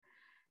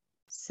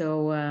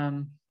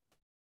So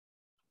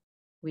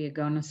we are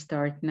going to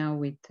start now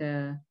with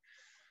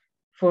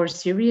 4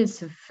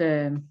 series of,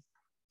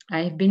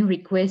 I have been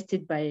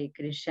requested by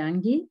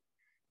Krishangi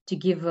to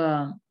give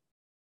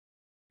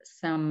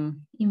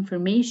some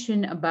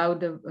information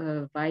about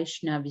the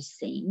Vaishnavi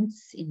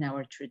saints in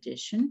our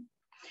tradition.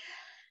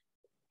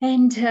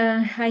 And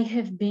I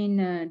have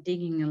been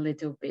digging a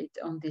little bit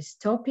on this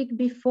topic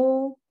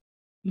before.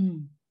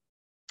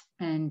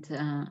 And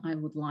I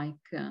would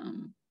like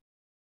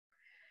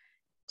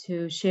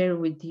to share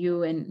with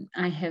you, and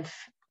I have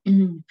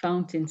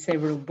found in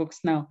several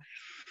books now.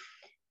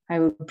 I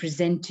will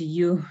present to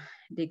you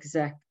the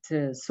exact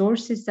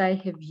sources I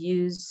have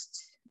used,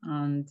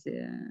 and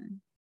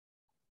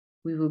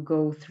we will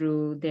go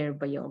through their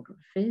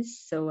biographies.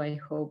 So I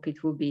hope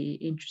it will be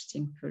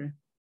interesting for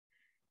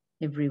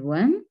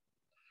everyone.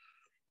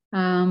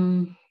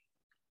 Of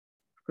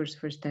course,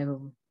 first I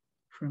will,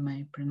 for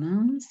my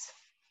pronounce.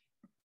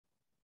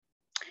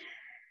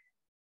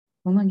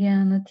 Om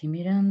Jnana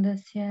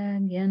Timirandasya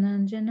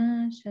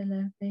Jnananjana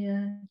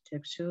Shalakaya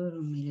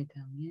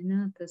Chakshurumilitam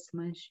Yena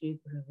Tasmai Shri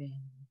Gurave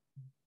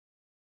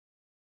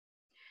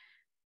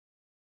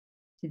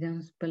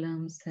Sidam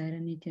Spalam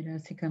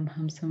Saranitirasikam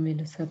Hamsam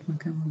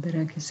Vilasatmakam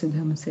Udaraki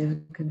Sudhama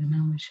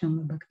Sevakadanam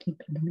Shama Bhakti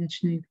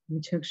Pradamachna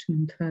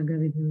Vichakshanam Tvaga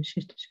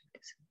Vidvashishta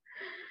Shakti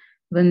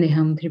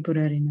Vandeham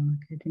Tripurari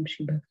Namakatim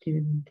Shri Bhakti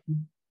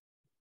Vedantam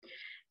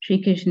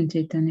Shri Krishna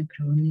Chaitanya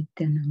Prabhu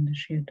Nityananda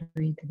Shri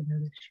Advaita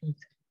Gadadhar Shri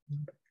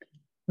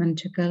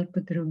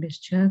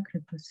Vanchakalpatarubhascha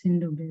Kripa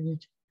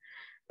Sindhubhyacha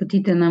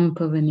Patitanam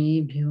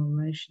Pavanebhyo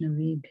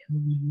Vaishnavebhyo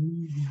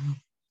Namo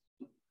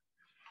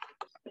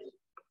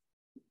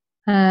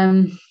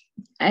Namaha.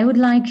 I would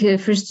like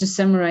first to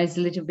summarize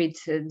a little bit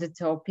the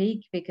topic,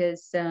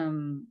 because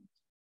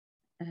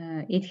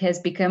it has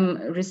become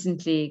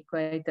recently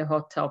quite a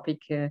hot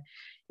topic,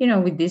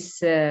 with this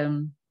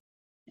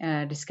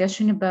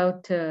discussion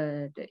about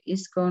the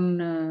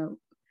ISKCON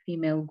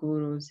female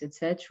gurus,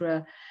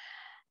 etc.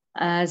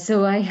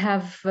 So I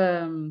have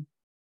found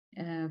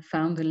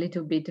a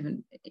little bit of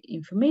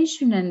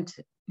information and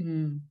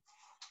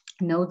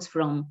notes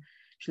from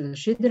Srila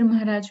Sridhar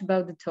Maharaj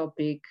about the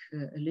topic,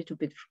 a little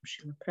bit from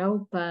Srila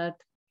Prabhupada.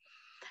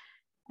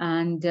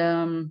 And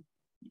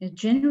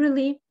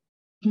generally,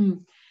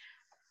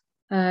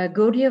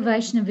 Gaudiya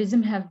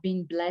Vaishnavism have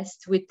been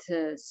blessed with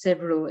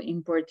several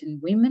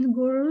important women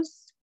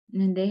gurus,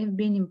 and they have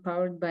been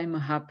empowered by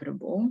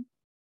Mahaprabhu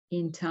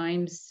in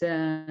times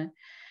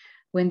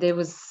when there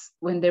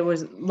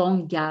was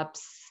long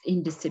gaps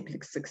in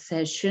disciplic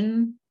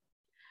succession.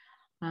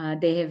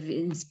 They have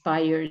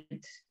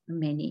inspired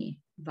many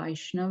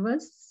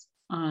Vaishnavas,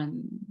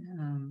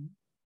 and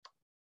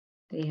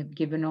they have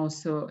given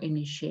also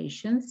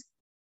initiations.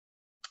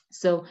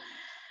 So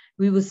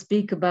we will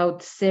speak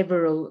about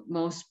several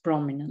most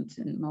prominent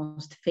and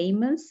most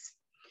famous.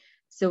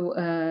 So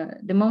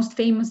the most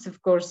famous,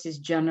 of course, is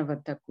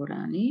Janava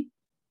Thakurani.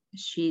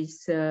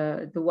 She's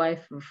the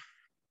wife of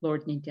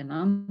Lord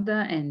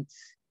Nityananda and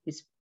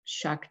his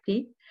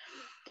Shakti.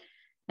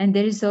 And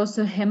there is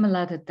also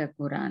Hemalata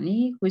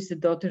Thakurani, who is the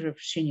daughter of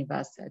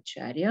Srinivasa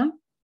Acharya.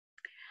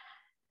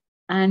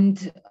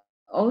 And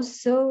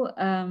also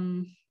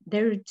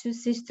there are 2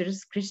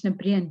 sisters, Krishna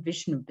Priya and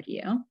Vishnu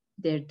Priya.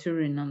 They're 2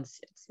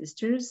 renunciate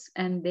sisters,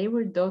 and they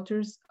were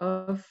daughters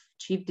of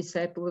chief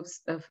disciple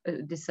of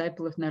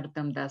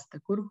Narottam Das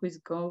Thakur, who is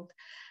called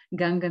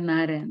Ganga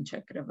Narayan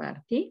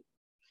Chakravarti.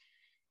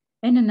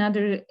 And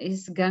another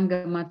is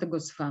Ganga Mata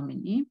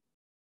Goswamini.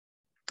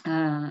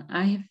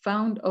 I have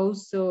found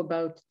also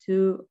about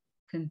 2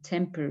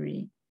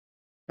 contemporary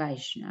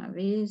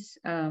Vaishnavis.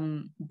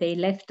 They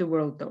left the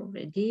world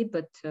already,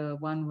 but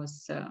one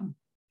was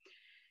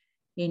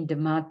in the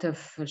mat of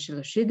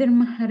Srila Sridhar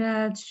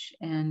Maharaj,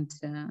 and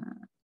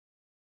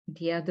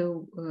the other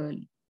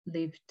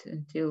lived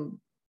until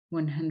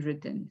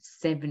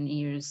 107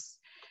 years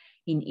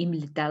in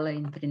Imlitala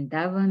in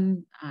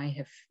Vrindavan. I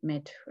have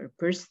met her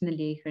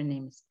personally. Her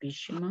name is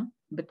Bhishma,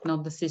 but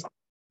not the sister.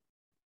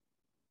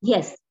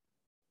 Yes.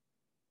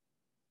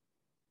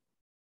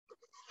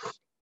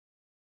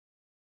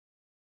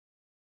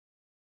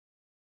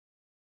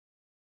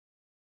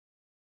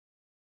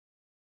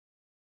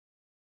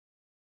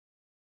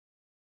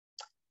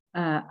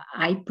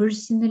 I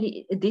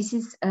personally, this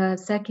is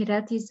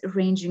Sakirati is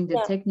arranging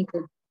the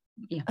technical.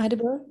 Yeah.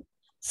 Audible.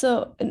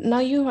 So now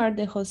you are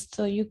the host,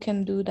 so you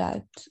can do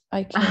that.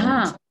 I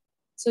can't.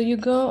 So you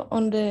go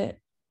on the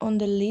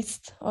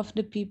list of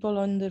the people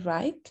on the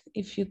right.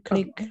 If you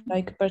click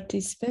like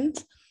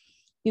participant,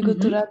 you go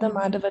to Radha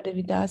Madhava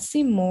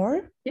Devidasi,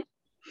 more. Yeah.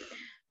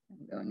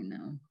 I'm going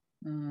now.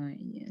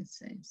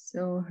 Yes, I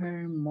saw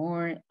her,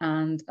 more,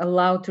 and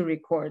allow to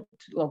record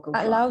local.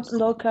 Allowed forms.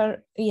 Local,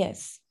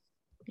 yes.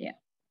 Yeah.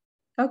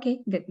 Okay,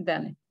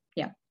 done.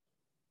 Yeah.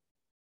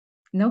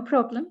 No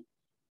problem.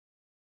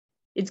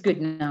 It's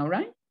good now,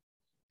 right?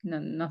 No,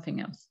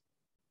 nothing else.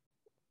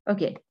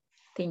 Okay,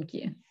 thank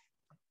you.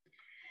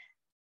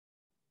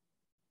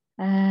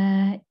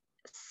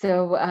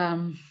 So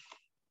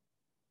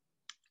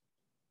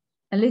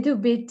A little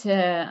bit,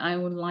 I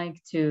would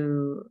like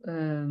to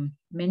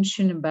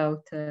mention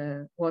about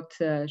what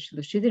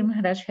Srila Sridhar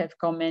Maharaj have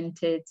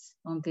commented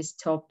on this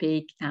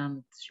topic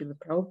and Srila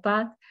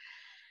Prabhupada.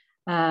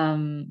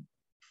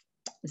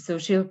 So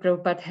Srila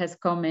Prabhupada has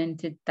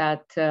commented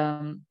that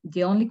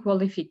the only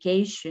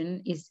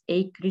qualification is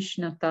a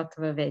Krishna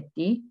Tattva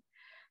Vedi,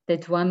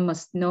 that one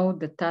must know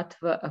the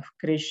Tattva of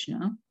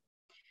Krishna.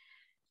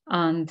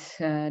 And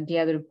the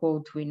other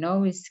quote we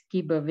know is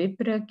Kiba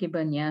Vipra,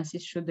 Kiba Nyasi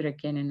Shudra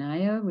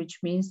Kenanaya,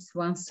 which means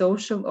one's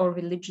social or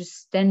religious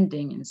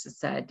standing in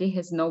society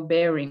has no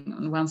bearing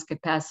on one's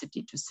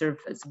capacity to serve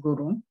as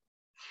guru.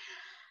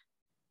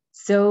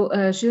 So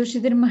Srila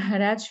Sridhar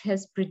Maharaj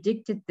has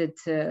predicted that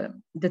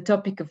the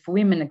topic of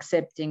women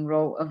accepting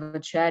role of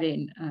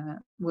Acharya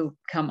will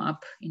come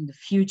up in the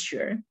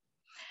future.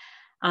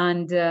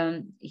 And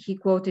he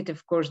quoted,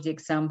 of course, the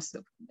examples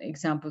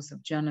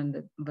of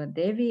Janava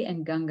Devi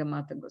and Ganga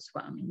Mata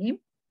Goswamini,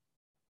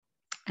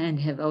 and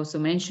have also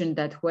mentioned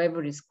that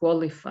whoever is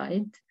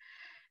qualified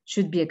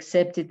should be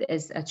accepted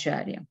as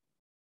Acharya.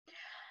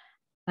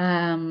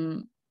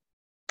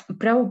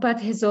 Prabhupada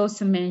has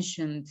also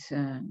mentioned,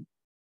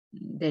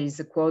 there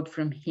is a quote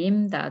from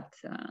him that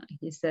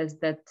he says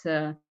that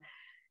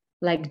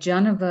like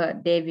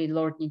Janava Devi,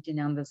 Lord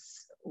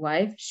Nityananda's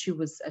wife, she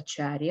was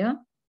Acharya,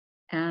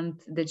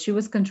 and that she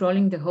was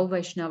controlling the whole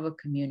Vaishnava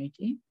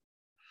community.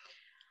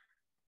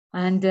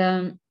 And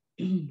there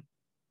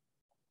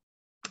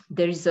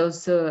is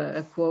also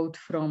a quote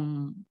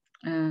from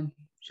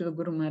Srila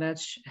Guru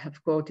Maharaj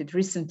have quoted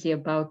recently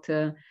about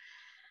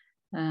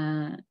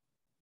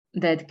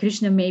that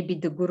Krishna may be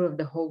the Guru of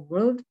the whole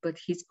world, but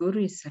his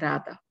Guru is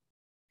Radha.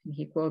 And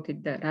he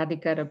quoted the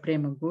Radhikara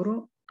Prema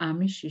Guru,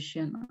 Ami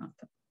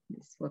Shishyanata.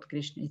 This is what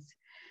Krishna is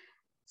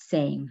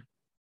saying.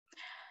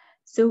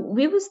 So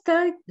we will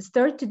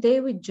start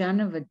today with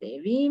Janava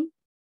Devi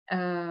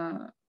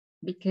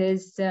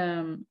because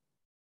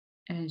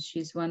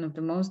she's one of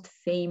the most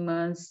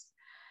famous.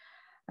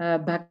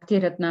 Bhakti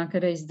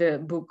Ratnakara is the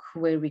book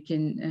where we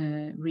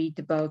can read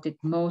about it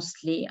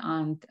mostly,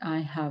 and I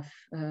have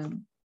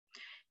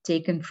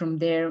taken from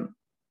there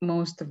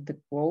most of the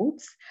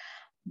quotes.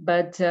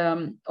 But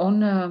on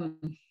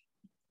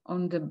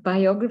the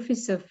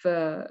biographies of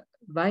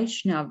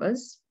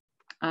Vaishnavas,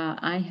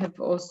 I have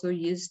also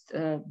used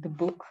the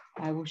book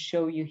I will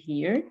show you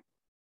here.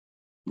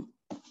 Let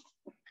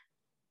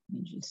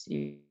me just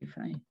see if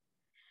I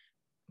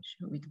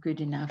show it good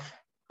enough.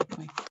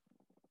 So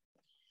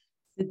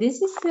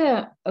this is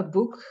a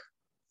book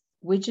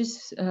which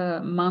is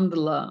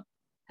Mandala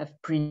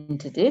have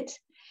printed it.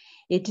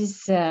 It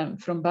is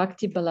from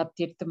Bhakti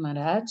Balabtirtha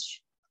Maharaj,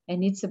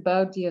 and it's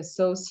about the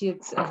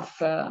associates of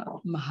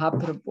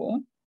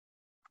Mahaprabhu.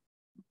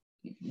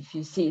 If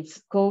you see, it's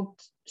called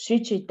Sri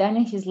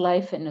Chaitanya, His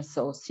Life and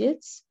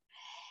Associates.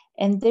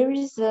 And there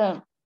is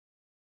a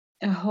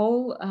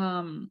whole,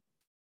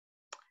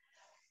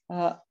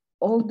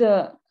 all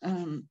the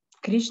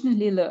Krishna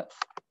Lila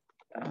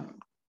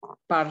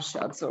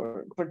parshads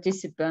or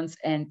participants,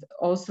 and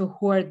also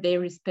who are there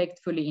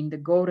respectfully in the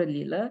Gaura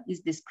Lila is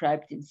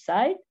described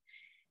inside.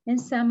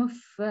 And some of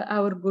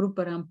our Guru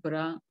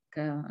Parampara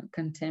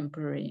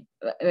contemporary,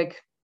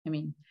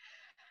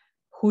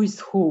 who is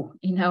who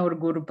in our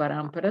Guru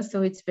Parampara.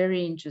 So it's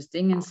very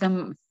interesting, and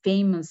some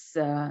famous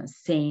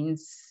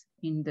saints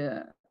in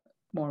the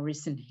more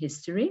recent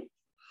history.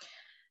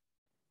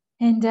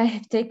 And I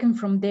have taken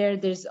from there,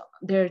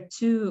 there are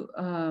two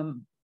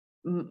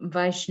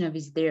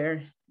Vaishnavis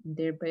there,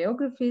 their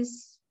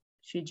biographies,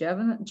 Sri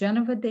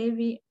Janava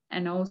Devi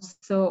and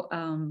also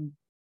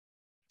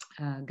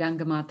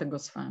Ganga Mata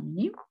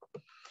Goswamini.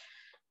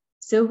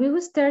 So we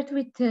will start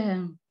with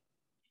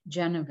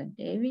Janava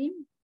Devi.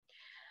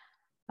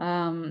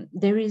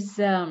 There is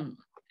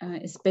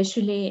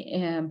especially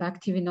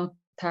Bhaktivinoda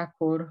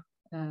Thakur,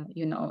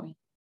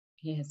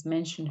 he has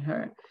mentioned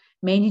her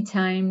many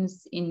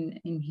times in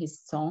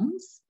his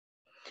songs.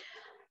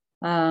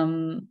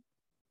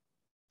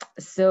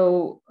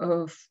 So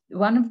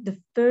one of the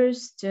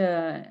first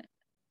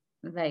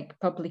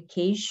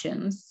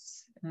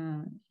publications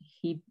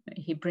he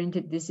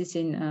printed, this is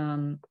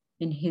in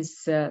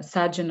his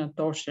Sajjana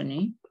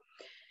Toshani,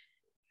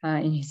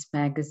 in his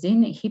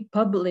magazine. He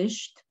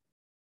published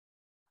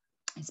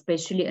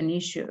especially an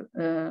issue,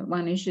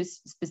 one issue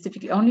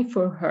specifically only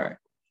for her,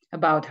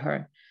 about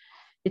her.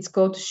 It's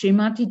called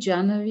Srimati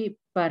Janavi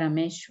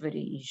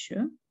Parameshwari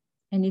issue,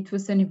 and it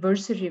was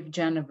anniversary of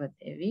Janava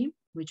Devi,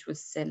 which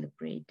was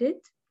celebrated.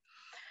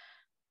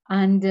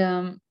 And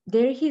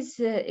there he's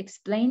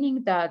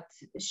explaining that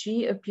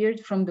she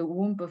appeared from the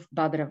womb of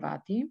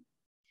Bhadravati,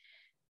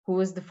 who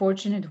was the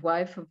fortunate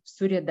wife of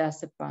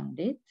Suryadasa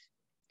Pandit.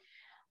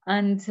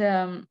 And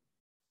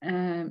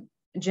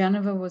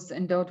Janava was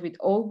endowed with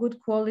all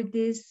good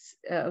qualities,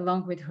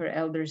 along with her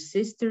elder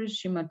sister,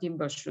 Srimati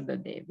Basudha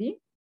Devi,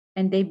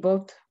 and they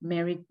both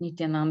married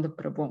Nityananda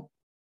Prabhu.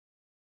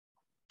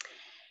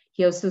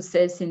 He also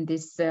says in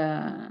this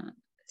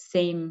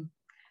same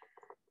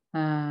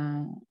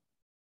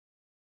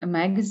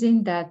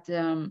magazine that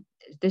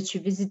that she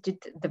visited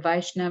the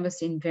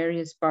Vaishnavas in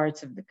various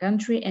parts of the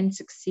country and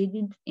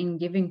succeeded in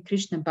giving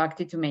Krishna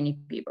Bhakti to many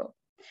people.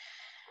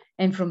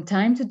 And from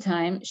time to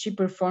time, she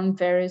performed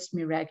various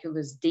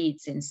miraculous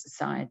deeds in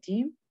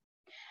society.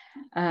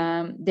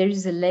 There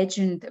is a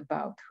legend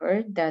about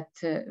her that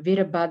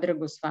Virabhadra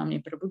Goswami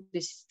Prabhu,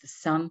 this is the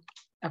son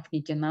of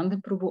Nityananda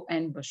Prabhu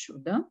and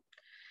Vasudha,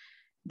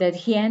 that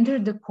he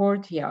entered the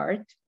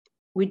courtyard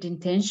with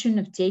intention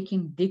of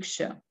taking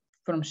Diksha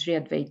from Sri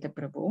Advaita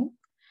Prabhu.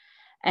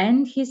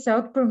 And he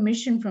sought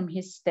permission from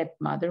his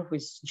stepmother, who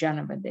is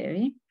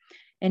Janavadevi.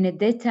 And at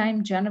that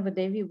time,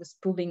 Janavadevi was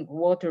pulling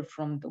water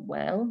from the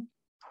well,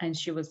 and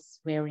she was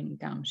wearing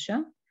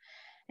gamsha.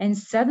 And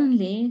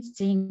suddenly,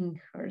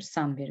 seeing her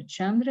son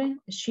Virachandra,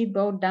 she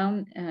bowed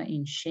down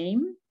in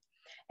shame.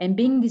 And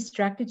being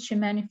distracted, she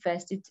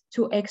manifested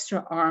 2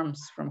 extra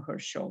arms from her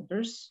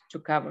shoulders to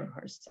cover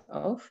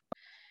herself.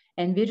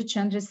 And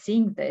Virachandra,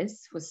 seeing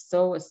this, was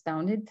so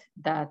astounded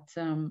that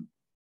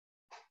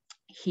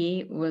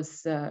he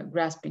was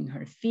grasping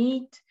her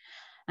feet.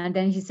 And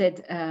then he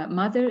said,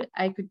 Mother,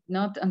 I could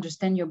not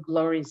understand your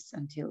glories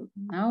until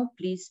now.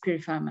 Please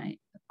purify my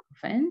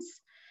offense.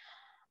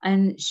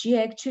 And she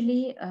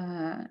actually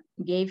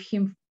gave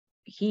him,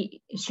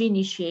 she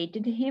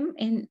initiated him,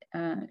 and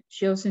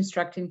she also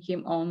instructed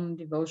him on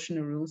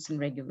devotional rules and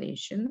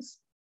regulations.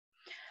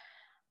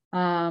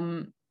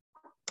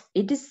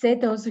 It is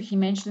said also, he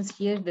mentions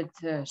here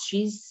that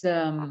she's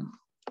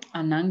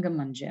Ananga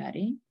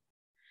Manjari.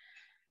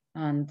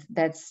 And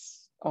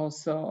that's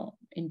also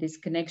in this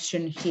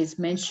connection, he's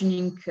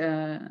mentioning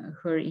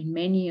her in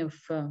many of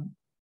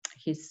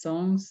his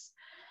songs,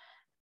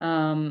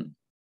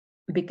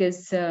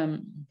 because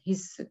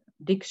his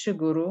Diksha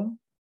Guru,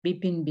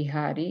 Bipin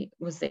Bihari,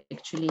 was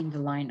actually in the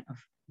line of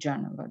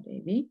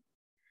Janavadevi.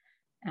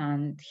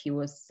 And he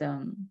was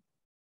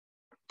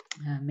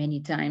many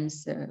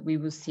times, we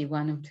will see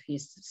one of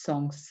his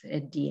songs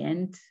at the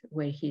end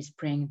where he's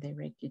praying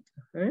directly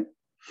to her.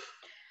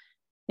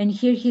 And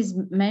here he's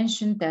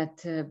mentioned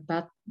that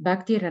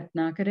Bhakti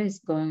Ratnakara is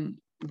going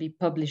to be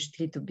published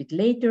a little bit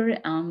later,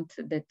 and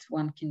that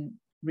one can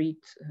read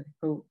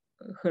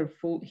her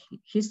full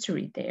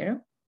history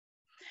there.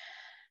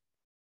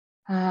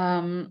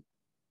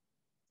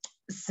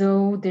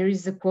 So there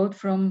is a quote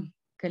from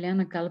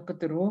Kalyana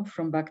Kalpataru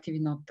from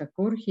Bhaktivinoda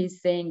Thakur.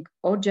 He's saying,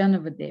 O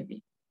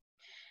Janavadevi,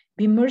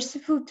 be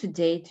merciful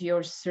today to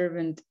your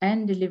servant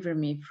and deliver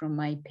me from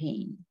my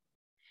pain.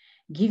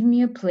 Give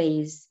me a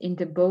place in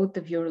the boat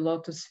of your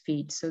lotus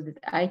feet so that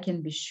I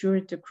can be sure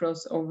to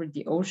cross over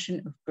the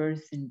ocean of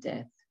birth and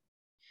death.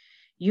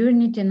 Your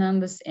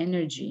Nityananda's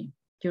energy,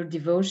 your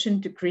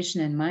devotion to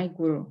Krishna and my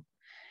Guru,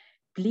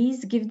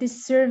 please give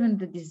this servant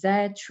the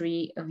desired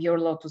tree of your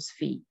lotus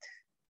feet.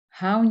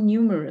 How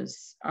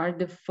numerous are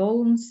the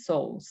fallen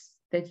souls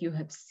that you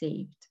have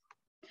saved.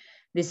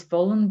 This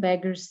fallen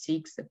beggar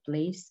seeks a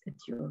place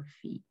at your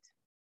feet.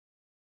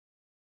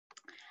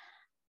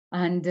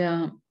 And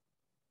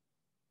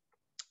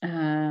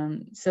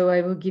so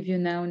I will give you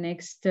now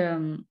next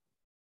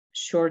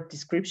short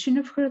description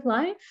of her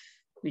life,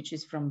 which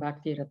is from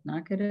Bhakti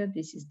Ratnakara.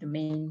 This is the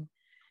main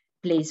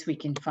place we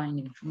can find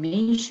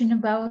information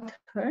about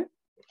her.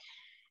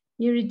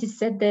 Here it is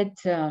said that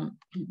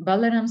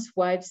Balaram's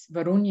wives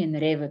Varuni and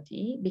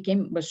Revati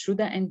became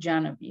Vasudha and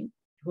Janavi,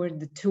 who were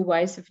the 2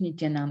 wives of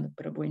Nityananda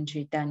Prabhu in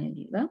Chaitanya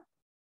Lila.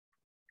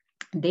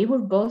 They were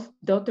both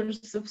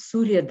daughters of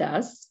Surya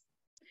Das,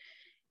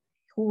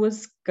 who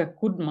was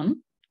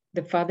Kakudman,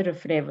 the father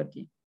of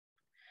Revati,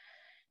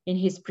 in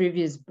his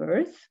previous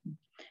birth.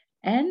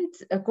 And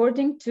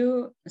according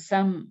to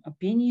some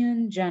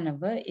opinion,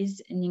 Janava is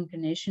an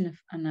incarnation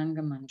of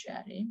Ananga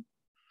Manjari.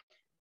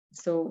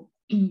 So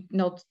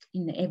not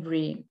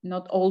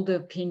all the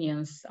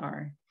opinions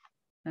are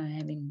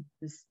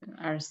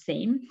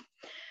same.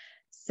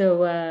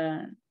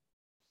 So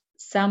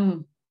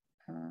some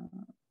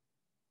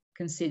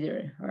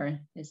consider her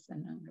as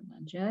Ananga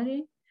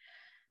Manjari.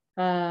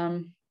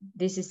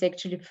 This is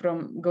actually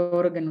from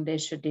Gaura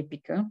Ganodesha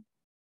Dipika,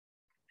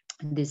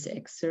 this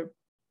excerpt.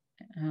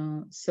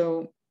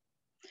 So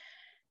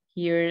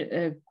here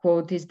a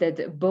quote is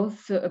that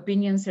both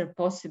opinions are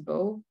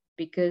possible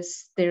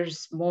because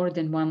there's more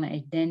than one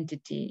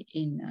identity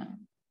in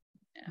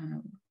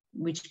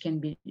which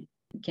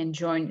can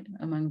join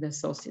among the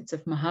associates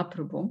of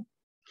Mahaprabhu.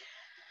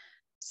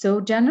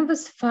 So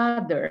Janava's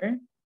father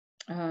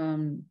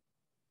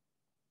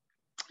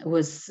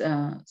was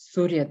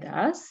Surya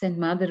Das and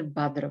mother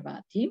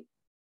Bhadravati.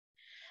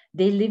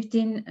 They lived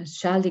in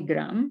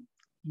Shaligram,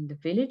 in the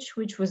village,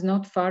 which was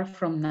not far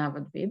from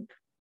Navadvip.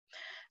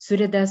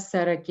 Surya Das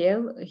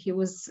Sarakel, he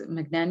was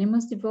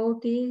magnanimous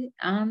devotee,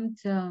 and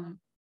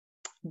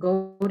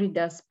Gauri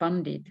Das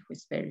Pandit, who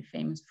is very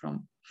famous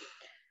from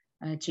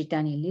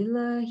Chaitanya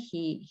Lila,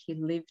 he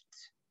lived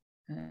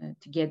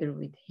together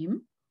with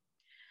him.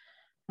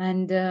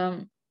 And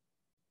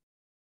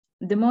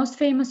the most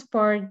famous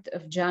part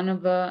of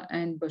Janava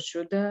and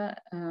Vasudha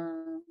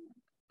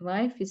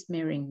life is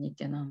marrying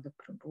Nityananda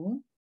Prabhu.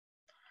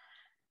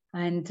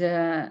 And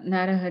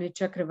Narahari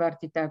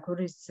Chakravarti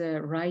Thakur is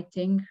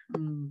writing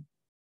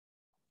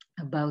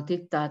about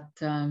it that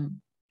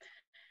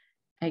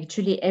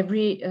actually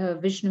every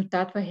Vishnu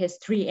Tattva has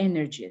three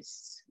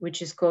energies,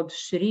 which is called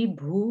Shri,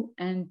 Bhu,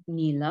 and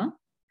Nila.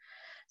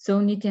 So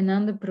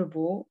Nityananda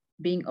Prabhu,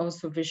 being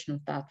also Vishnu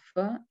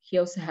Tattva, he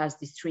also has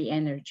these three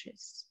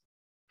energies.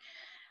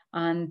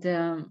 And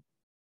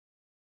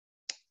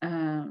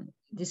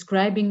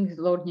describing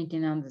Lord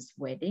Nityananda's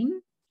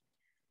wedding,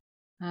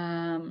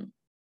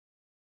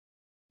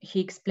 he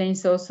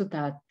explains also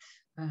that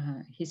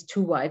his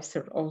two wives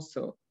are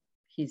also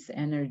his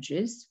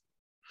energies.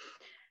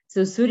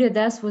 So Surya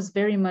Das was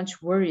very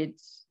much worried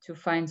to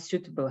find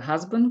suitable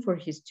husband for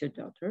his two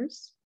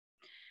daughters.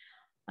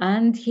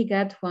 And he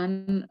got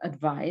one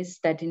advice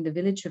that in the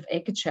village of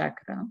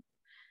Ekachakra,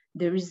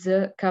 there is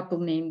a couple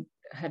named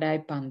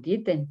Harai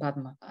Pandit and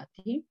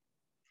Padmavati,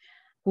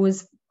 who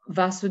was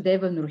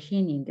Vasudeva and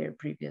Rohini in their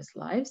previous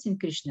lives in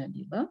Krishna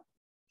Lila.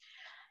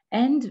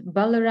 And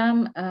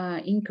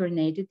Balaram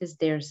incarnated as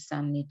their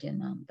son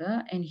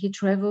Nityananda, and he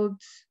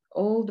traveled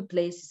all the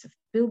places of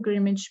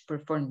pilgrimage,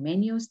 performed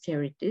many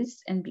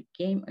austerities, and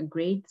became a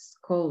great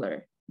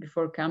scholar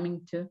before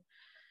coming to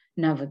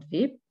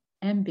Navadvip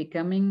and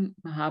becoming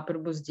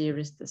Mahaprabhu's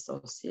dearest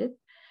associate.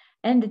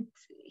 And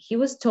he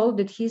was told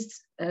that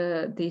he's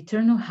the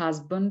eternal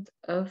husband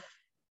of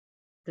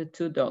the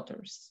two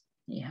daughters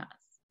he has.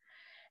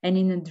 And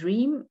in a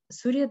dream,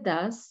 Surya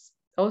Das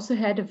also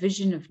had a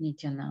vision of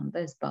Nityananda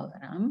as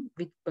Balaram,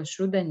 with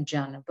Basudha and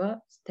Janava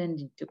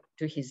standing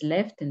to his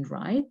left and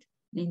right,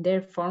 in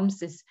their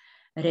forms as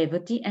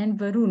Revati and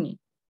Varuni.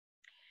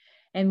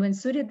 And when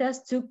Surya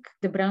Das took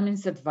the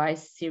Brahmin's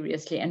advice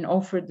seriously and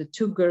offered the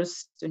two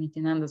girls to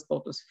Nityananda's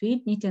lotus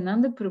feet,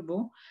 Nityananda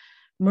Prabhu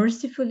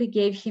mercifully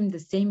gave him the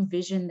same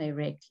vision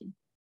directly.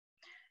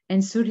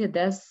 And Surya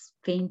Das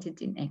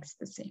fainted in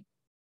ecstasy.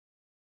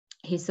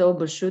 He saw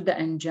Basudha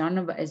and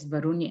Janava as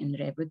Varuni and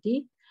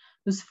Revati,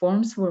 whose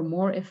forms were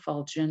more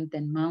effulgent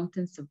than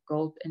mountains of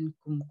gold and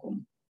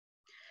kumkum.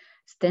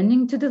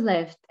 Standing to the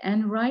left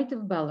and right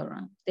of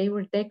Balaram, they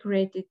were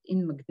decorated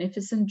in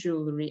magnificent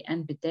jewelry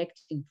and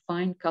bedecked in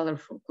fine,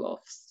 colorful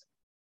cloths.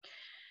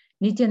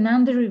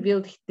 Nityananda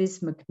revealed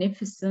this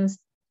magnificence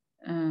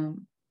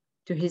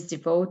to his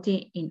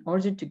devotee in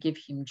order to give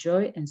him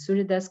joy, and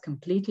Surya Das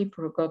completely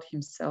forgot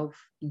himself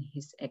in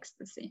his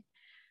ecstasy.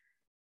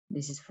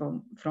 This is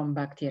from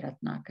Bhakti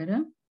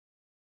Ratnakara.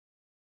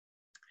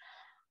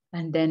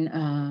 And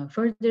then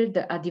further,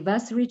 the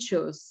Adivas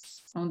rituals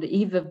on the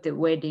eve of the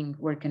wedding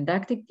were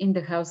conducted in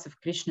the house of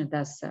Krishna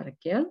Das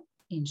Sarakel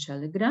in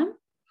Shaligram.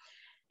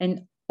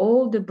 And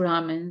all the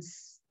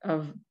Brahmins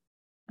of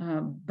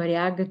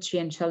Baryagachi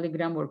and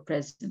Shaligram were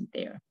present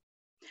there.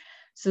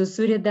 So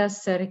Surya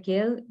Das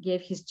Sarakel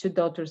gave his two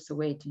daughters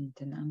away to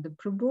Nityananda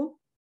Prabhu,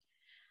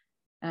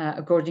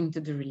 according to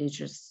the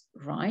religious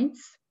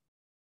rites.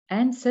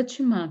 And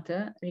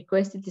Sachimata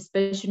requested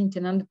especially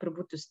Nityananda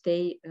Prabhu to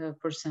stay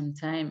for some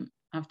time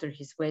after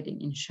his wedding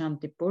in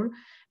Shantipur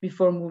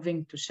before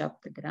moving to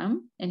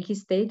Shaptagram. And he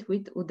stayed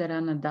with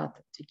Udarana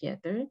Datta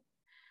together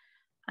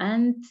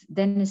and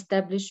then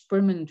established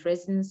permanent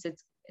residence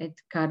at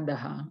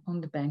Kardaha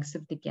on the banks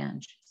of the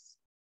Ganges.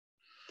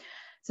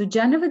 So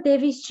Janava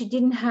Devi, she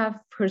didn't have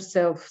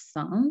herself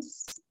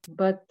sons,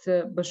 but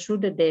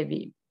Basudha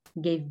Devi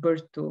gave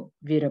birth to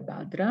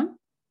Virabhadra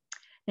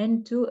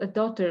and to a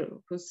daughter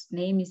whose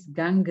name is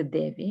Ganga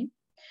Devi.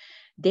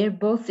 They're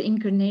both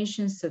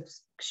incarnations of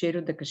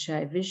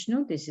Kshirodakashaya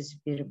Vishnu, this is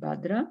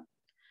Virabhadra,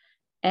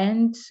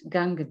 and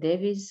Ganga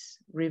Devi's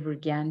river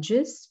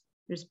Ganges,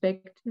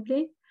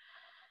 respectively.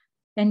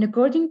 And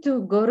according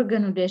to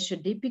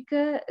Gauraganodesha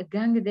Dipika,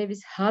 Ganga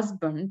Devi's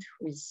husband,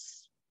 who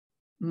is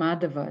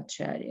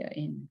Madhavacharya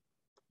in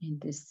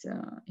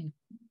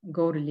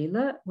Gaur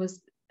Lila,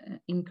 was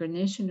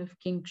incarnation of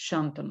King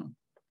Shantanu.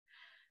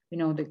 We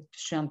know that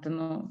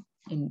Shantanu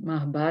in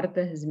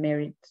Mahabharata has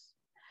married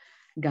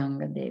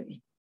Ganga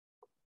Devi.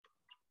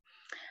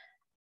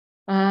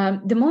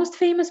 The most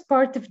famous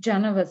part of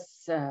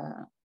Janava's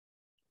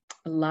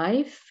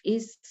life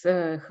is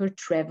her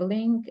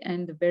traveling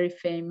and the very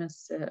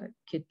famous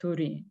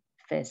Keturi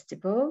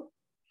festival.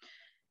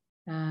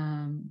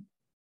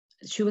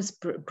 She was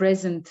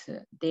present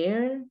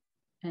there,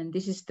 and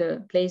this is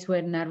the place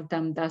where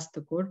Narottam Das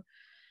Thakur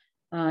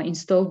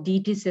installed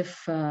deities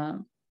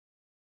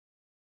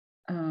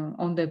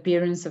on the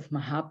appearance of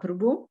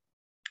Mahaprabhu.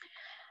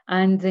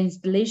 And the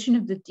installation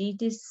of the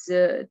deities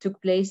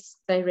took place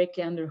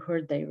directly under her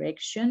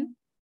direction.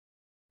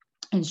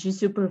 And she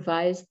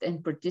supervised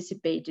and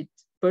participated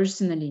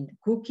personally in the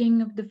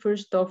cooking of the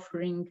first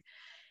offering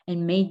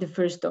and made the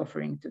first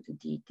offering to the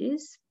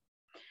deities.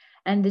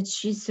 And that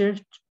she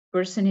served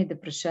personally the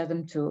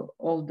prasadam to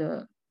all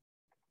the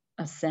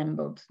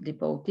assembled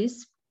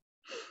devotees.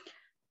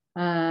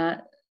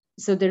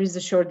 So there is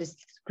a short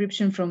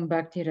description from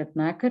Bhakti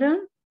Ratnakara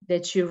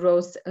that she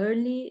rose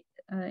early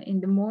in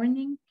the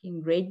morning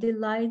in great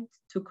delight,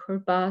 took her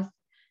bath,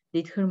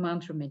 did her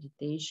mantra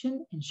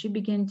meditation, and she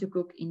began to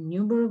cook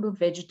innumerable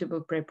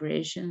vegetable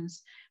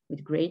preparations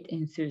with great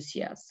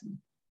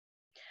enthusiasm.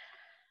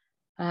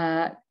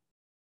 And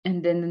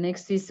then the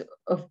next is,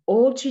 of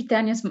all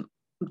Chaitanya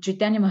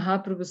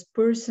Mahaprabhu's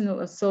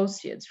personal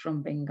associates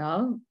from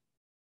Bengal,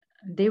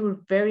 they were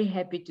very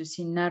happy to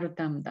see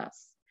Narottam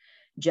Das.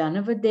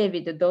 Janava Devi,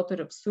 the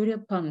daughter of Surya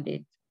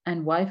Pandit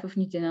and wife of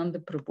Nityananda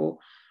Prabhu,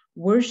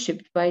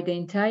 worshipped by the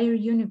entire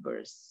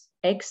universe,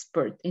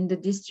 expert in the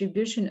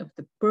distribution of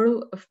the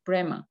pearl of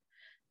Prema,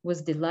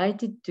 was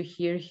delighted to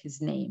hear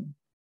his name.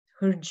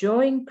 Her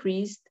joy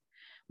increased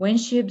when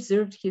she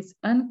observed his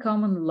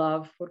uncommon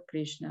love for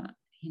Krishna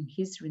in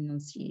his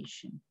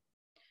renunciation.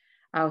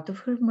 Out of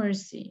her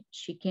mercy,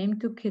 she came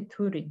to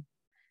Keturi,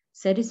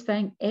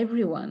 satisfying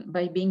everyone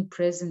by being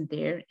present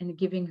there and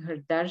giving her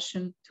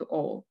darshan to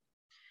all.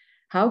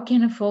 How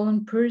can a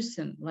fallen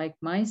person like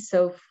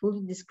myself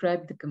fully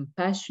describe the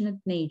compassionate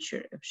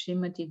nature of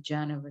Srimati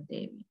Janava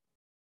Devi?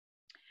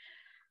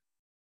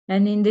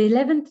 And in the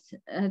 11th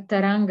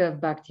Taranga of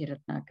Bhakti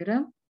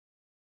Ratnakara,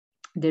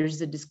 there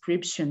is a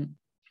description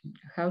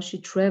how she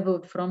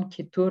traveled from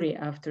Keturi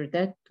after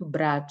that to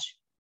Braj.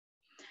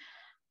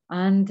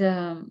 And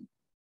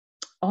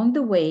on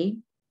the way,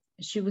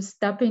 she was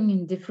stopping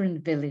in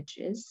different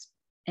villages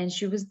and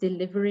she was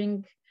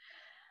delivering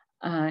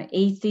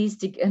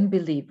atheistic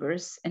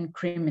unbelievers and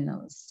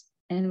criminals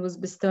and was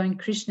bestowing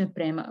Krishna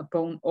Prema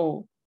upon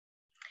all.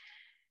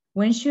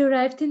 When she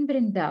arrived in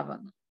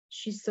Vrindavan,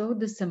 she saw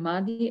the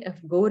samadhi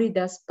of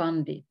Gauridas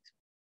Pandit,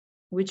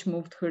 which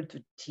moved her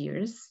to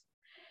tears.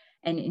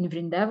 And in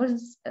Vrindavan,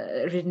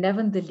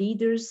 the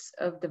leaders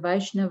of the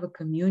Vaishnava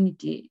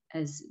community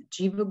as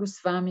Jiva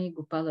Goswami,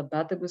 Gopala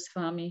Bhatta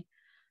Goswami,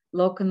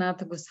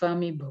 Lokanatha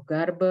Goswami,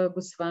 Bhogarbha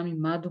Goswami,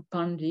 Madhu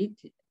Pandit,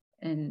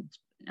 and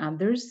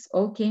others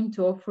all came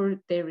to offer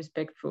their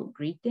respectful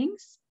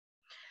greetings.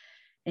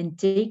 And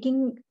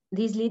taking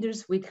these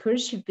leaders with her,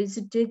 she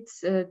visited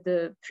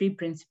the three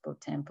principal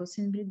temples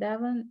in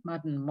Vrindavan,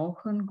 Madan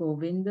Mohan,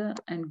 Govinda,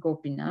 and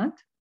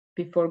Gopinath,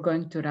 before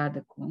going to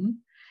Radhakund.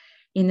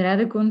 In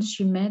Radhakund,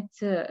 she met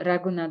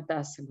Raghunath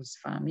Dasa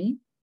Goswami.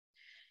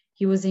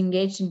 He was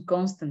engaged in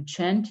constant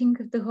chanting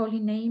of the holy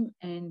name,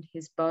 and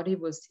his body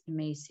was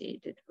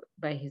emaciated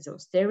by his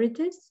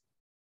austerities.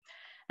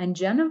 And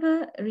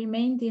Janava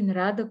remained in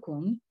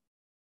Radhakund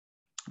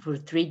for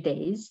 3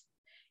 days,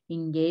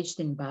 engaged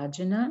in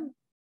bhajana.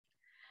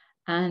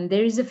 And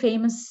there is a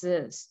famous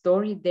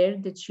story there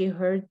that she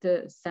heard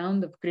the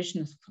sound of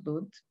Krishna's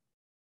flute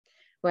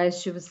while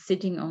she was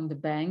sitting on the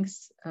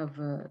banks of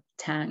a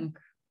tank,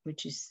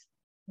 which is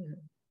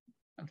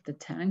of the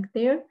tank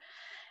there.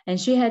 And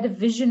she had a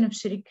vision of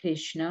Sri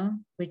Krishna,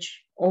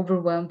 which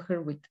overwhelmed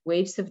her with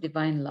waves of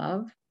divine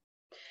love.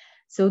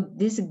 So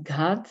this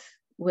ghat,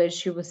 where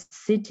she was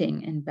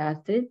sitting and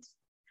bathed,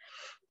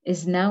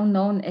 is now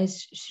known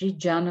as Sri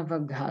Janava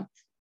Ghat.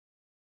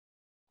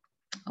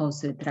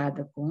 Also at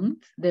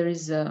Radhakund, there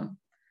is a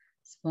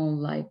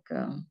small,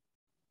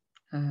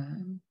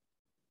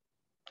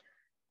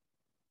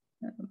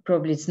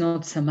 probably it's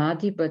not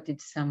samadhi, but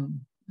it's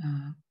some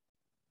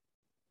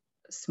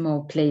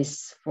small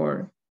place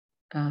for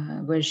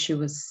where she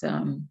was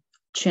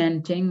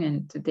chanting,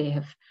 and they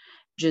have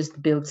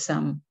just built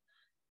some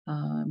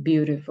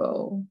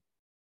beautiful,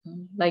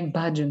 like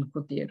bhajan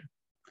kutir.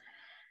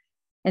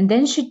 And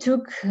then she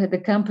took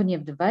the company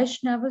of the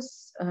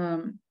Vaishnavas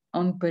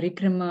on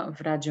parikrama of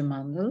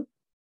Rajamandal.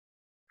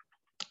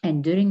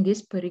 And during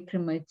this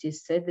parikrama, it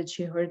is said that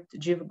she heard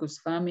Jiva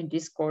Goswami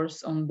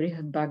discourse on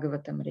Brihad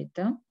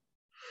Bhagavatamrita.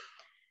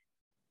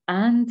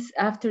 And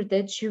after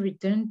that, she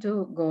returned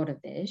to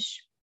Gauradesh,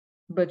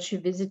 but she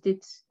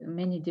visited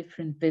many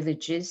different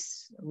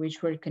villages,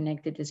 which were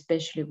connected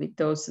especially with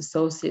those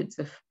associates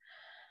of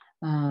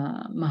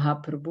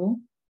Mahaprabhu.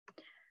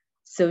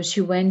 So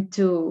she went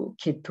to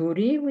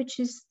Keturi, which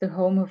is the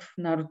home of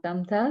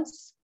Narottam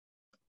Das,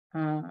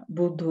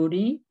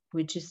 Budhuri,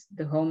 which is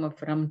the home of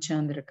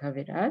Ramchandra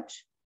Kaviraj,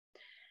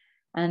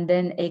 and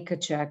then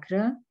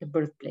Ekachakra, the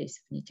birthplace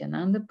of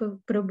Nityananda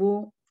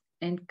Prabhu,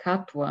 and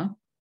Katwa,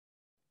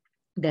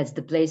 that's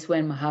the place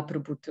where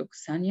Mahaprabhu took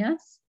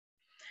sannyas.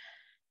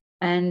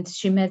 And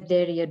she met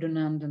there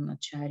Yadunandan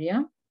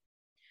Acharya.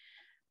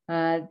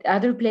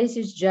 Other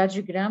places,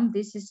 Jajagram,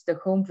 this is the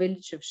home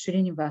village of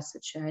Srinivas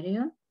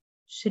Acharya,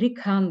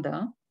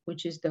 Shrikhanda,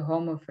 which is the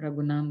home of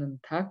Raghunandan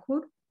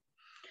Thakur.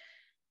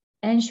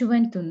 And she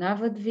went to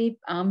Navadvip,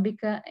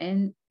 Ambika,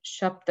 and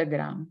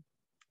Shaptagram,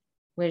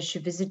 where she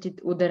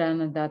visited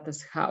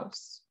Udaranadatta's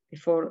house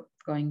before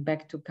going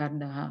back to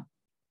Kandahar.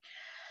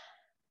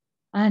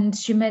 And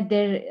she met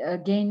there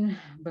again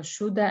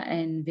Bashuda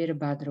and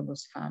Virabhadra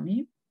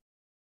Goswami.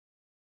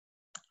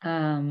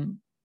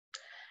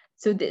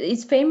 So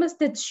it's famous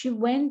that she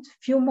went a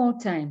few more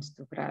times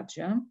to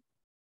Vraja.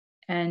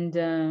 And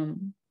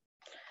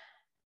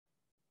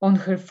on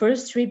her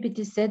first trip, it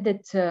is said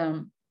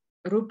that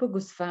Rupa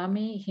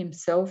Goswami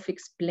himself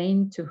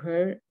explained to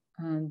her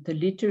the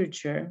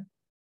literature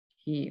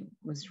he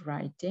was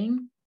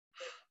writing.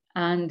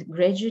 And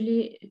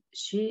gradually,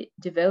 she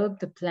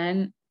developed a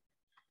plan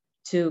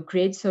to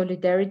create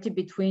solidarity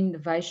between the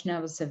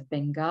Vaishnavas of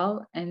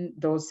Bengal and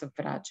those of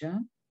Raja.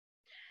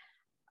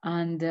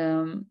 And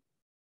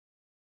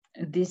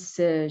this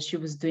she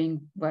was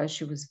doing while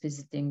she was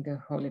visiting the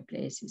holy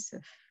places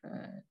of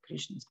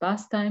Krishna's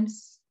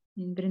pastimes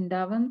in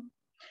Vrindavan.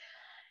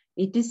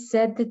 It is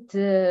said that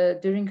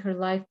during her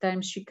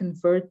lifetime, she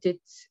converted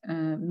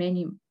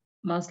many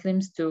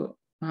Muslims to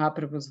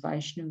Mahaprabhu's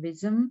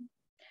Vaishnavism,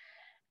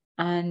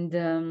 and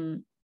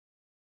that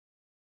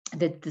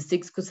the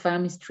 6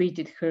 Goswamis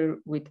treated her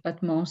with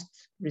utmost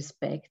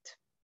respect.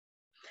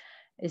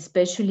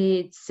 Especially,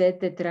 it's said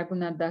that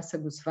Raghunath Dasa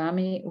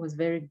Goswami was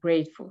very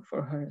grateful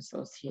for her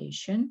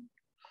association.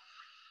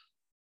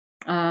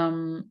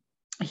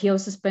 He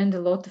also spent a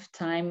lot of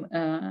time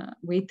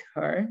with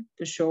her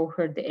to show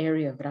her the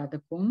area of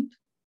Radhakund.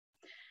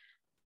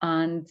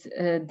 And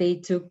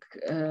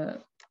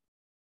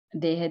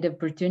they had the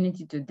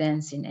opportunity to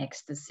dance in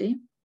ecstasy.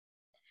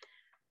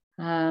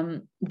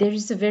 There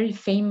is a very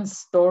famous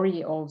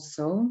story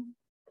also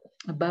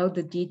about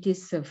the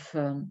deities of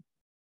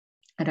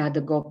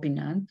Radha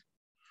Gopinath,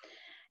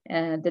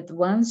 that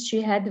once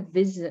she had a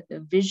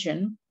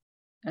vision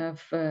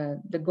of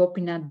the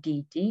Gopinath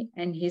deity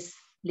and his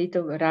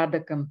little Radha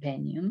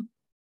companion.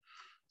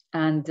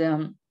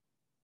 And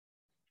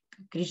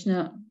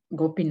Krishna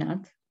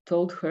Gopinath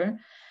told her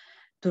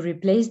to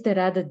replace the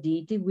Radha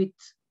deity with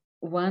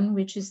one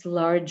which is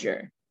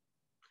larger.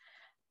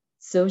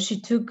 So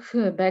she took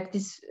back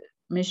this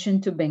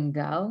mission to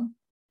Bengal,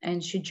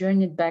 and she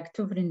journeyed back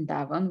to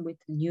Vrindavan with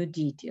a new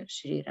deity of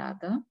Sri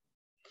Radha.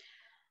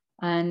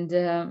 And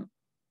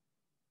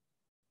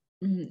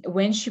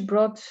when she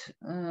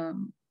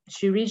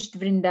reached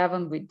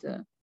Vrindavan with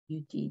the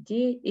new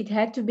deity, it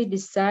had to be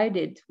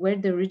decided where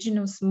the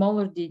original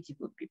smaller deity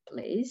would be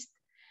placed.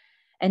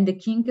 And the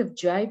king of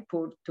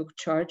Jaipur took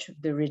charge of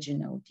the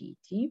original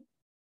deity.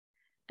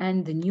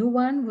 And the new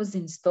one was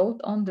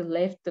installed on the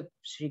left of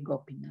Sri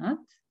Gopinath.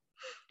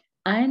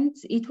 And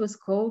it was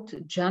called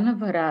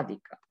Janava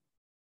Radhika.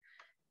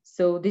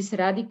 So this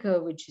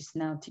Radhika, which is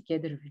now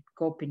together with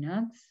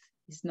Gopinath,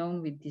 is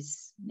known with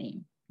this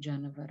name,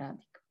 Janava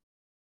Radhika.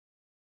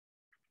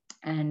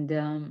 And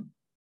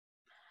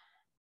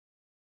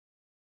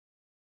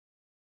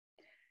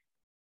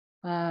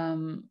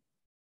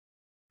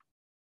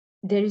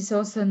there is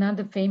also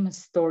another famous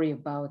story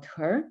about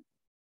her,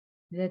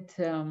 that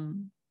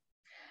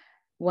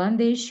one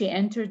day she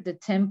entered the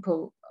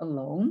temple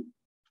alone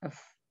of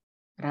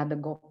Radha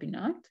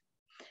Gopinath,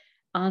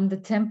 and the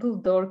temple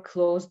door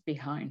closed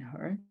behind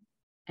her,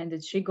 and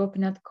that Sri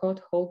Gopinath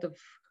caught hold of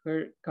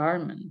her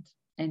garment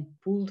and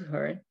pulled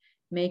her,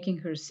 making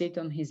her sit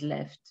on his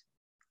left.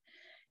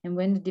 And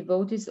when the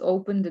devotees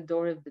opened the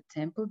door of the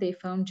temple, they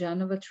found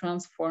Janava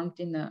transformed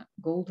in a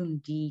golden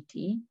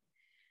deity,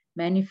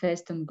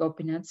 manifest on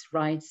Gopinath's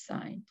right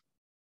side.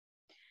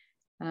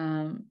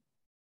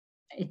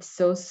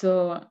 It's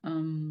also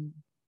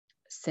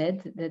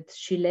said that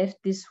she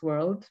left this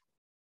world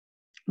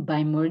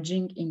by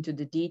merging into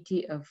the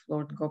deity of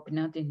Lord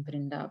Gopinath in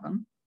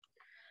Vrindavan.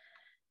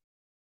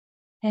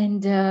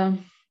 And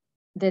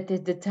that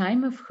at the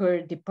time of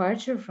her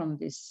departure from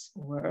this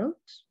world,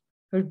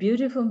 her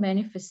beautiful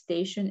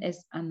manifestation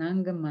as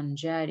Ananga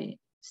Manjari,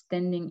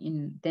 standing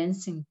in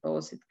dancing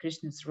pose at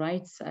Krishna's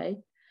right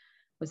side,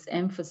 was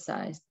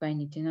emphasized by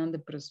Nityananda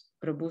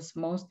Prabhu's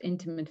most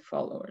intimate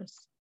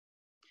followers.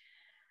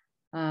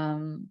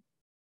 Also,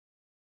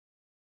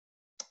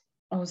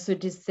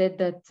 it is said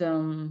that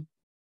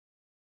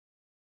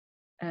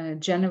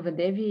Janava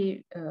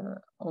Devi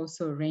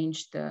also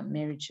arranged the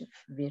marriage of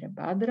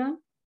Virabhadra,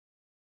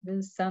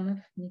 the son of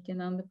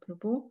Nityananda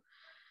Prabhu,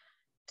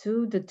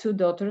 to the 2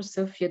 daughters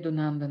of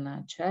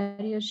Yadunandana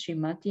Acharya,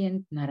 Srimati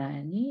and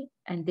Narayani,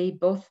 and they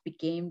both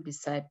became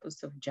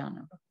disciples of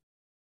Janava.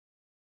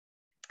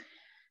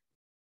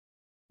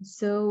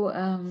 So,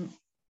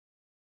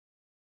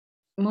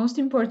 most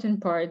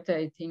important part,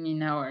 I think,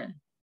 in our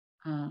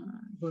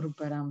Guru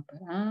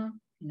Parampara,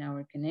 in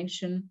our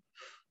connection,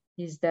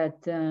 is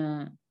that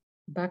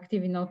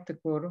Bhaktivinoda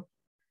Thakur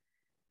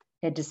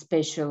had a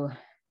special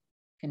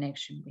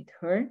connection with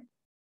her,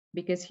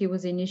 because he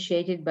was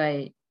initiated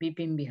by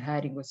Bipin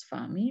Bihari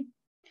Goswami,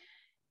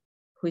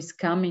 who is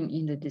coming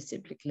in the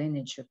disciplic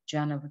lineage of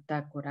Janava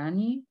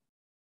Thakurani.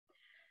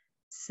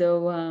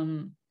 So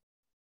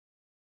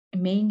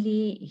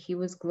mainly he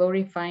was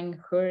glorifying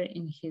her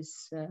in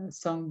his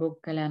songbook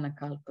Kalyana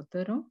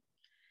Kalpataru.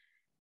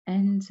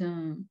 And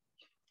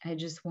I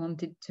just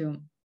wanted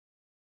to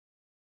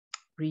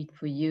read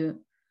for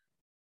you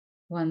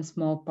one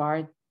small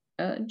part,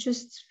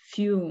 just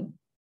few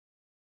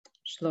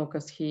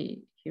shlokas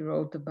he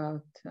wrote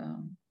about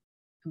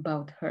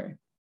her,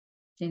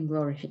 in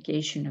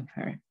glorification of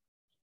her.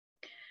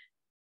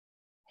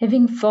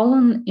 Having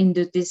fallen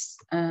into this,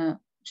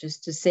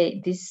 just to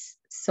say, this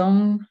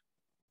song,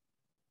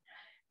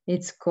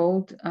 it's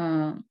called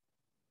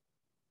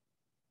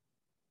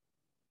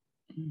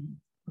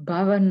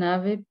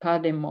Bhavanave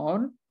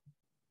Pademor.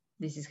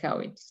 This is how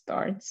it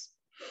starts.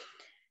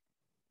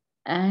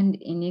 And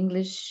in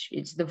English,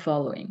 it's the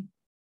following.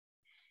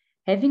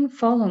 Having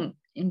fallen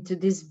into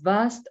this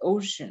vast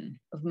ocean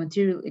of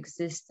material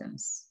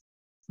existence,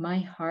 my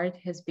heart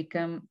has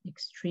become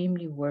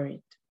extremely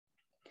worried.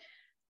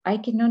 I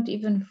cannot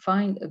even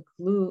find a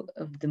clue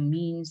of the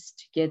means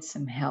to get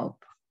some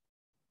help.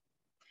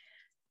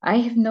 I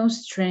have no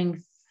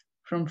strength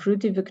from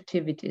fruitive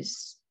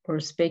activities or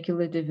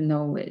speculative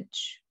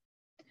knowledge,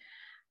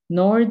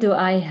 nor do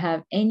I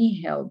have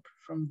any help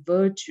from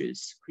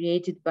virtues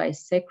created by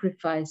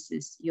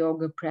sacrifices,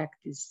 yoga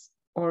practice,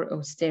 or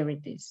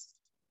austerities.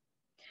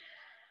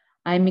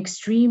 I am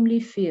extremely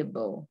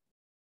feeble.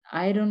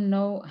 I don't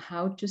know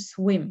how to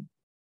swim.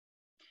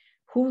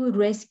 Who will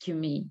rescue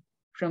me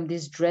from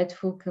this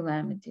dreadful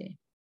calamity?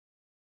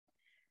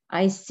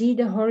 I see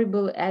the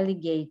horrible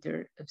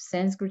alligator of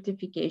sense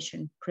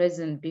gratification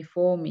present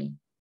before me.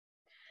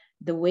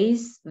 The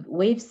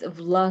waves of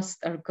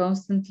lust are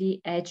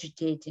constantly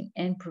agitating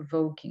and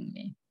provoking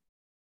me.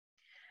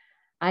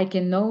 I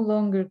can no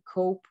longer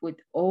cope with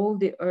all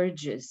the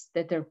urges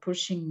that are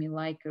pushing me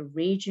like a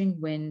raging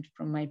wind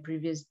from my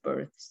previous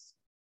births.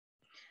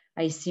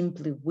 I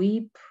simply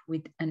weep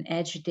with an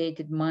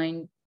agitated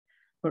mind,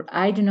 for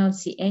I do not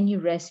see any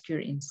rescuer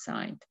in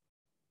sight.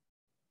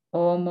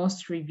 O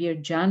most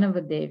revered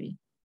Janava Devi,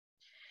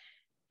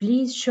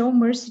 please show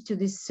mercy to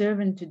this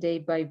servant today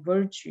by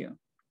virtue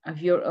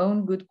of your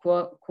own good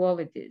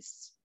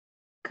qualities.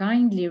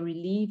 Kindly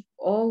relieve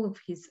all of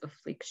his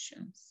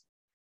afflictions.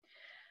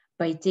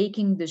 By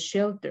taking the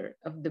shelter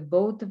of the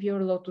both of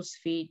your lotus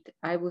feet,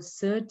 I will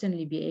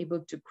certainly be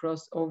able to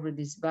cross over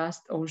this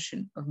vast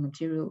ocean of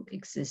material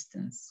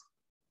existence.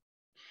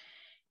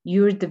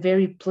 You're the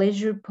very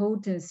pleasure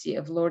potency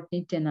of Lord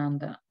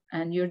Nityananda,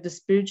 and you're the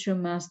spiritual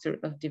master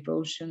of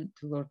devotion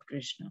to Lord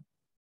Krishna.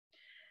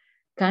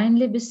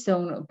 Kindly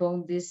bestow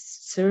upon this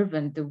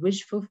servant the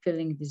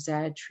wish-fulfilling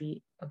desire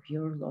tree of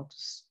your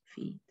lotus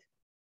feet.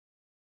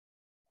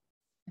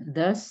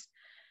 Thus,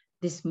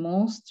 this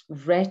most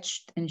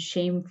wretched and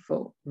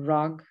shameful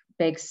rogue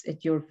begs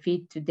at your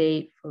feet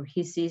today, for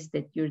he sees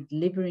that you're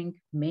delivering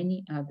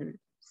many other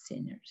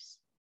sinners.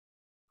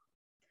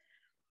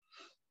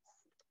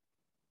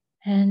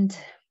 And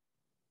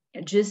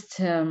just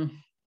at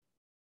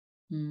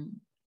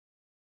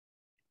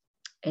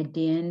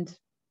the end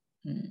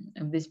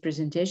of this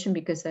presentation,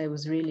 because I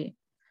was really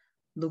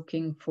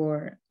looking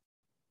for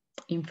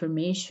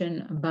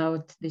information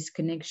about this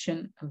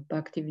connection of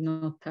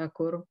Bhaktivinoda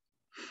Thakur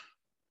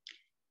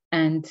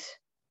and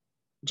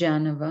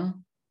Janava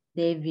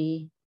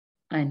Devi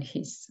and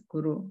his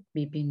guru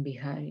Bipin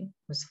Bihari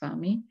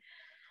Goswami,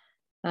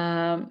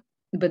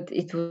 but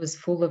it was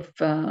full of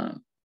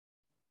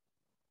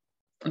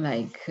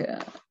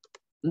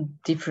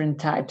different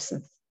types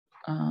of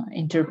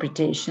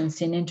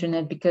interpretations in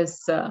internet,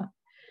 because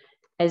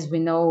as we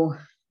know,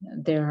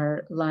 there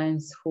are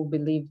lions who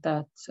believe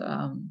that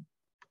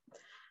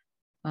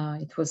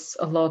it was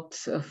a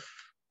lot of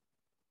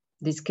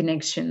this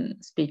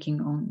connection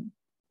speaking on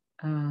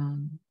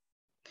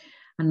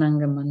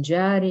Ananga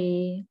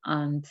Manjari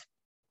and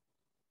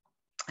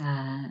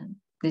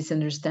this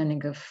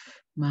understanding of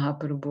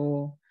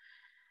Mahaprabhu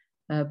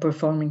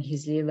performing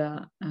his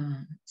lila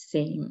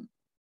same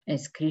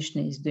as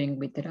Krishna is doing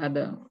with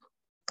Radha,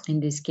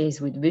 in this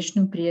case with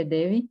Vishnu Priya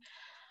Devi.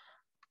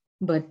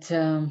 But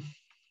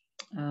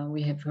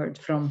we have heard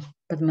from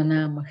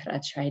Padmanabha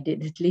Maharaj, I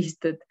did at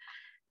least, that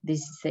this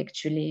is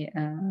actually,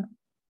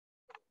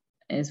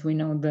 as we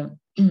know, the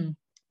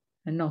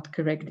not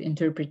correct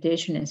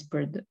interpretation as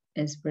per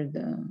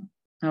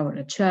our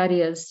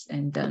acharyas,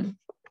 and then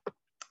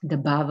the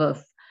bhava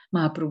of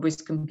Mahaprabhu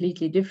is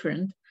completely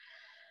different.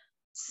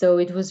 So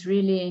it was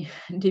really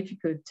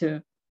difficult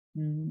to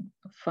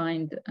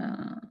find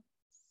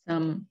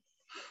some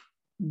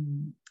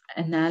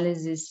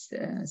analysis,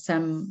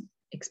 some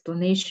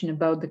explanation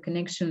about the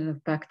connection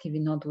of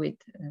Bhaktivinoda with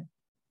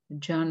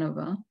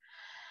Janava.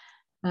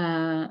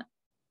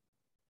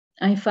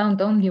 I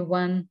found only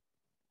one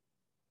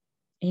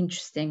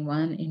interesting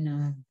one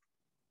in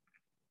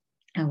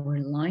our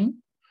line,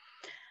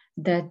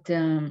 that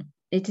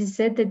it is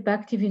said that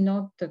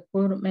Bhaktivinoda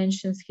Thakur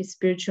mentions his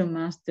spiritual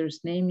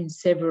master's name in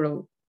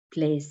several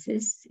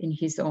places in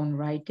his own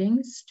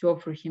writings to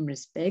offer him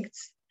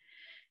respects,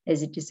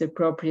 as it is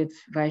appropriate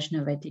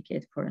Vaishnava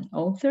etiquette for an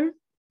author.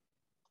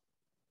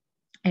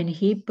 And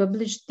he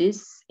published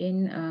this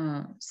in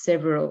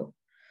several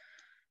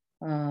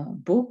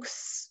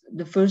books.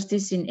 The first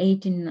is in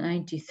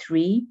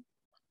 1893.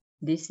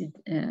 This is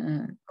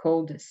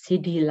called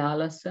Siddhi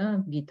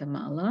Lalasa Gita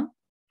Mala.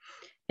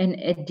 And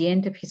at the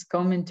end of his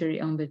commentary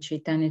on the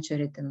Chaitanya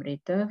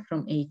Charitamrita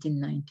from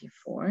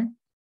 1894.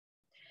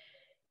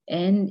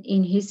 And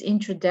in his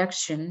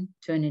introduction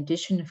to an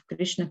edition of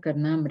Krishna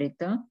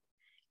Karnamrita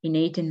in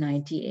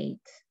 1898,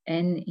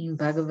 and in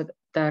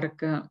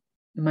Bhagavatarka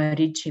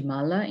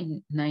Marichimala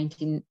in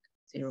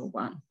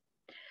 1901.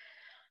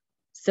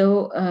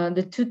 So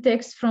the two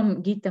texts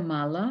from Gita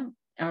Mala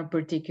are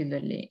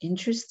particularly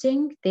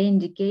interesting. They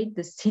indicate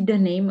the Siddha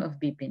name of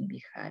Bipin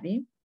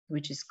Bihari,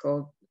 which is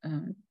called,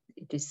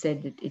 it is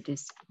said that it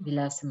is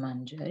Vilasa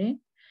Manjari.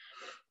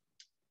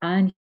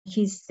 And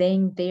he's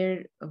saying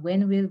there,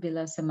 when will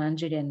Vilasa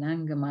Manjari and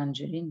Nanga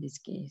Manjari, in this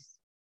case,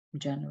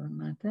 Janava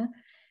Mata,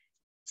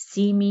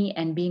 see me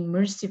and being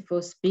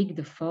merciful, speak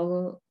the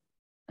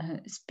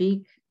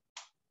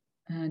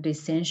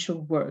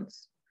essential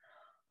words.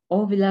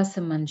 O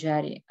Vilasa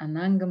Manjari,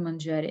 Ananga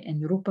Manjari,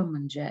 and Rupa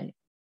Manjari,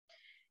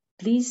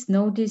 please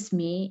notice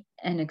me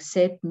and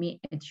accept me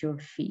at your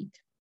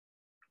feet,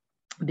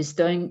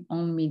 bestowing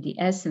on me the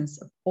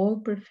essence of all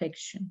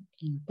perfection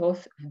in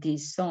both of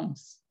these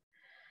songs.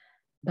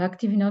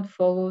 Bhaktivinoda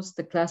follows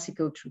the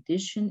classical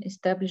tradition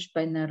established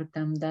by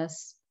Narottam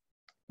Das,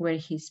 where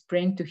he's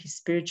praying to his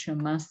spiritual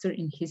master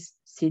in his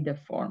Siddha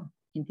form,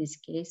 in this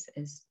case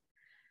as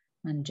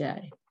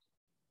Manjari.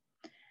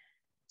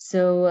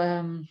 So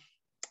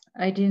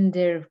I didn't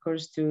dare, of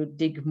course, to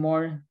dig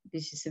more.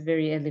 This is a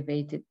very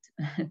elevated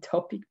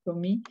topic for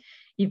me.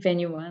 If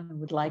anyone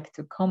would like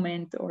to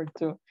comment or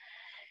to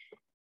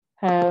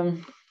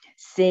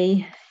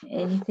say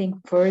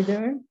anything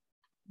further,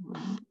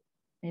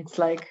 it's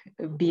like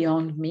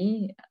beyond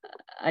me.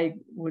 I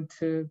would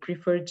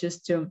prefer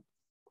just to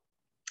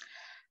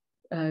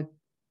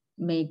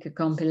make a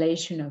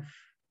compilation of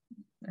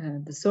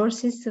the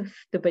sources of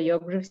the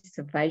biographies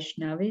of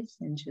Vaishnavas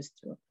and just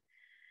to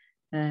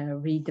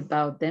read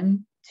about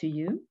them to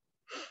you.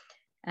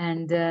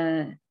 And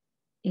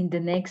in the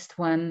next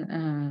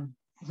one,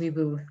 we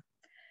will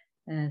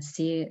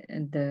see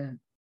the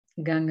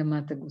Ganga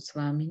Mata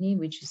Goswamini,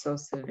 which is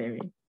also a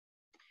very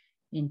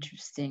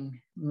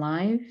interesting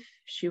life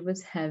she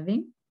was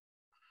having.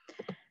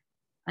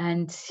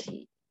 And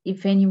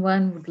if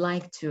anyone would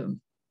like to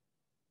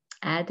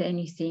add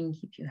anything,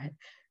 if you have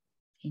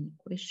any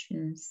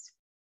questions,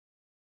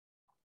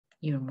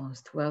 you're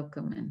most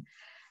welcome. And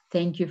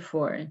thank you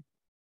for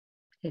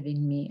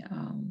having me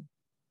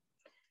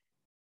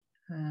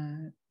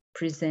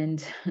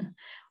present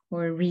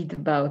or read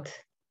about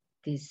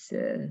these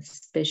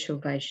special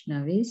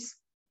Vaishnavis.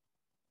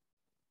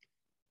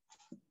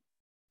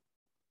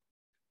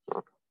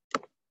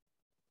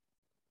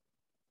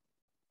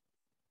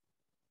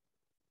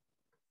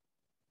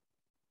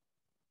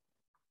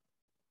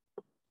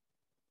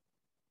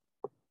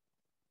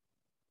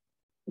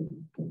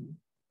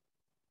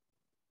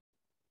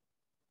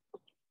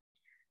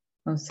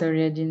 Oh,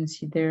 sorry, I didn't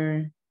see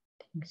their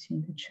things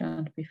in the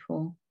chat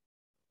before.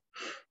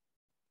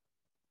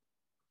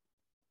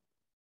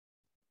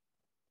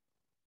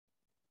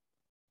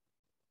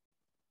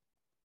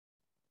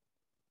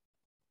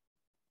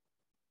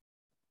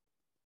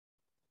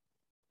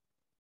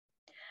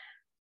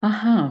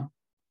 Aha.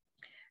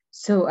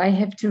 So I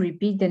have to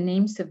repeat the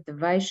names of the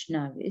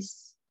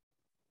Vaishnavis.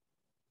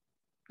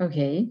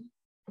 Okay.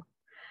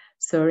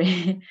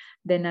 Sorry.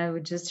 Then I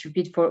would just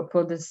repeat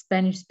for the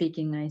Spanish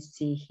speaking I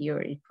see here.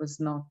 It was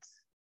not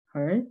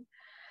heard.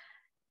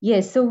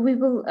 Yes, so we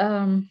will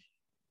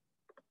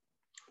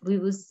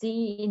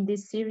see in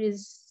this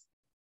series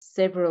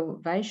several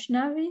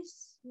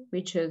Vaishnavis,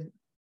 which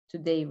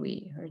today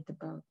we heard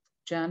about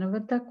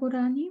Janava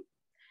Thakurani.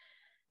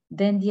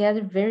 Then the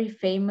other very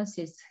famous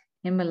is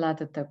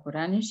Hemalata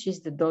Thakurani.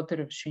 She's the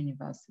daughter of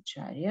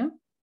Srinivasacharya.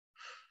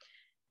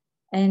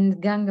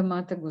 And Ganga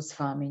Mata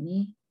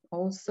Goswamini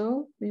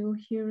also we will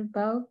hear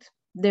about.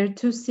 There are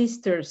two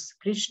sisters,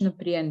 Krishna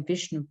Priya and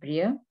Vishnu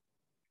Priya.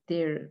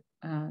 They're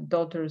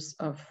daughters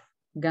of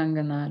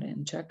Ganganara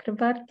and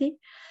Chakravarti.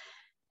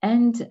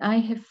 And I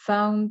have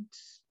found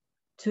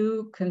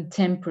two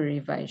contemporary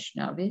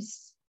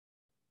Vaishnavis.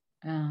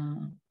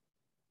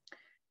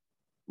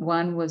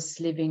 One was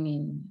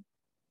living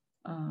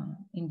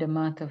in the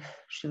mat of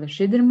Srila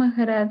Sridhar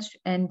Maharaj,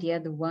 and the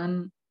other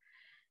one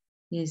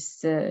is,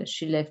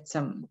 she left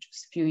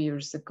just a few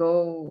years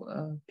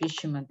ago,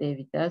 Pishima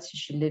Devi Das.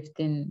 She lived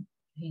in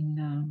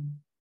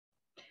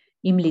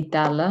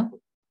Imlitala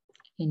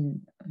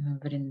in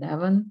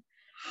Vrindavan.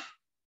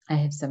 I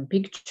have some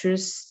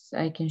pictures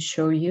I can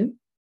show you.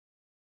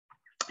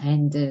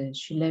 And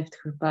she left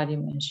her body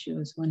when she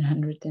was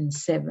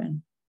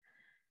 107,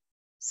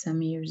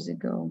 some years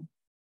ago.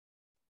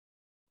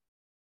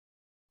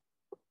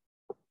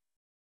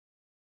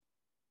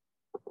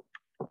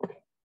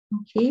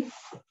 Okay.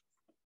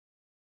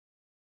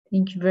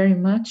 Thank you very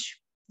much.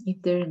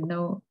 If there are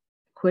no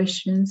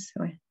questions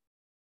or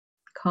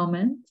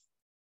comments,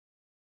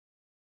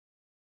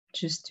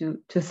 just to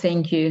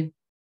thank you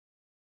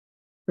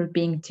for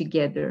being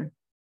together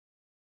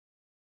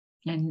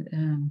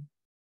and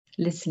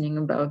listening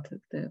about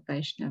the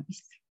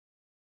Vaishnavis.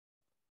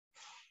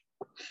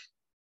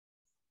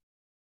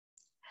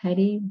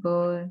 Hari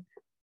Bol.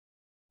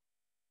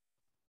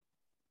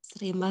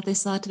 Srimati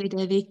Sattvi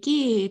Devi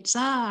ki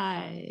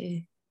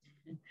jai.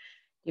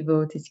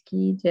 Devotees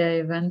ki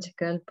jai.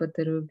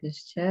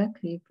 Vanchakalpatarubhyascha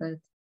kripat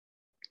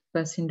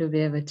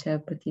vasindubhyavacha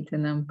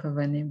patitanam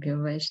pavanebhyo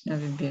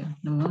Vaishnavibhyo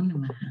namo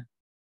namaha.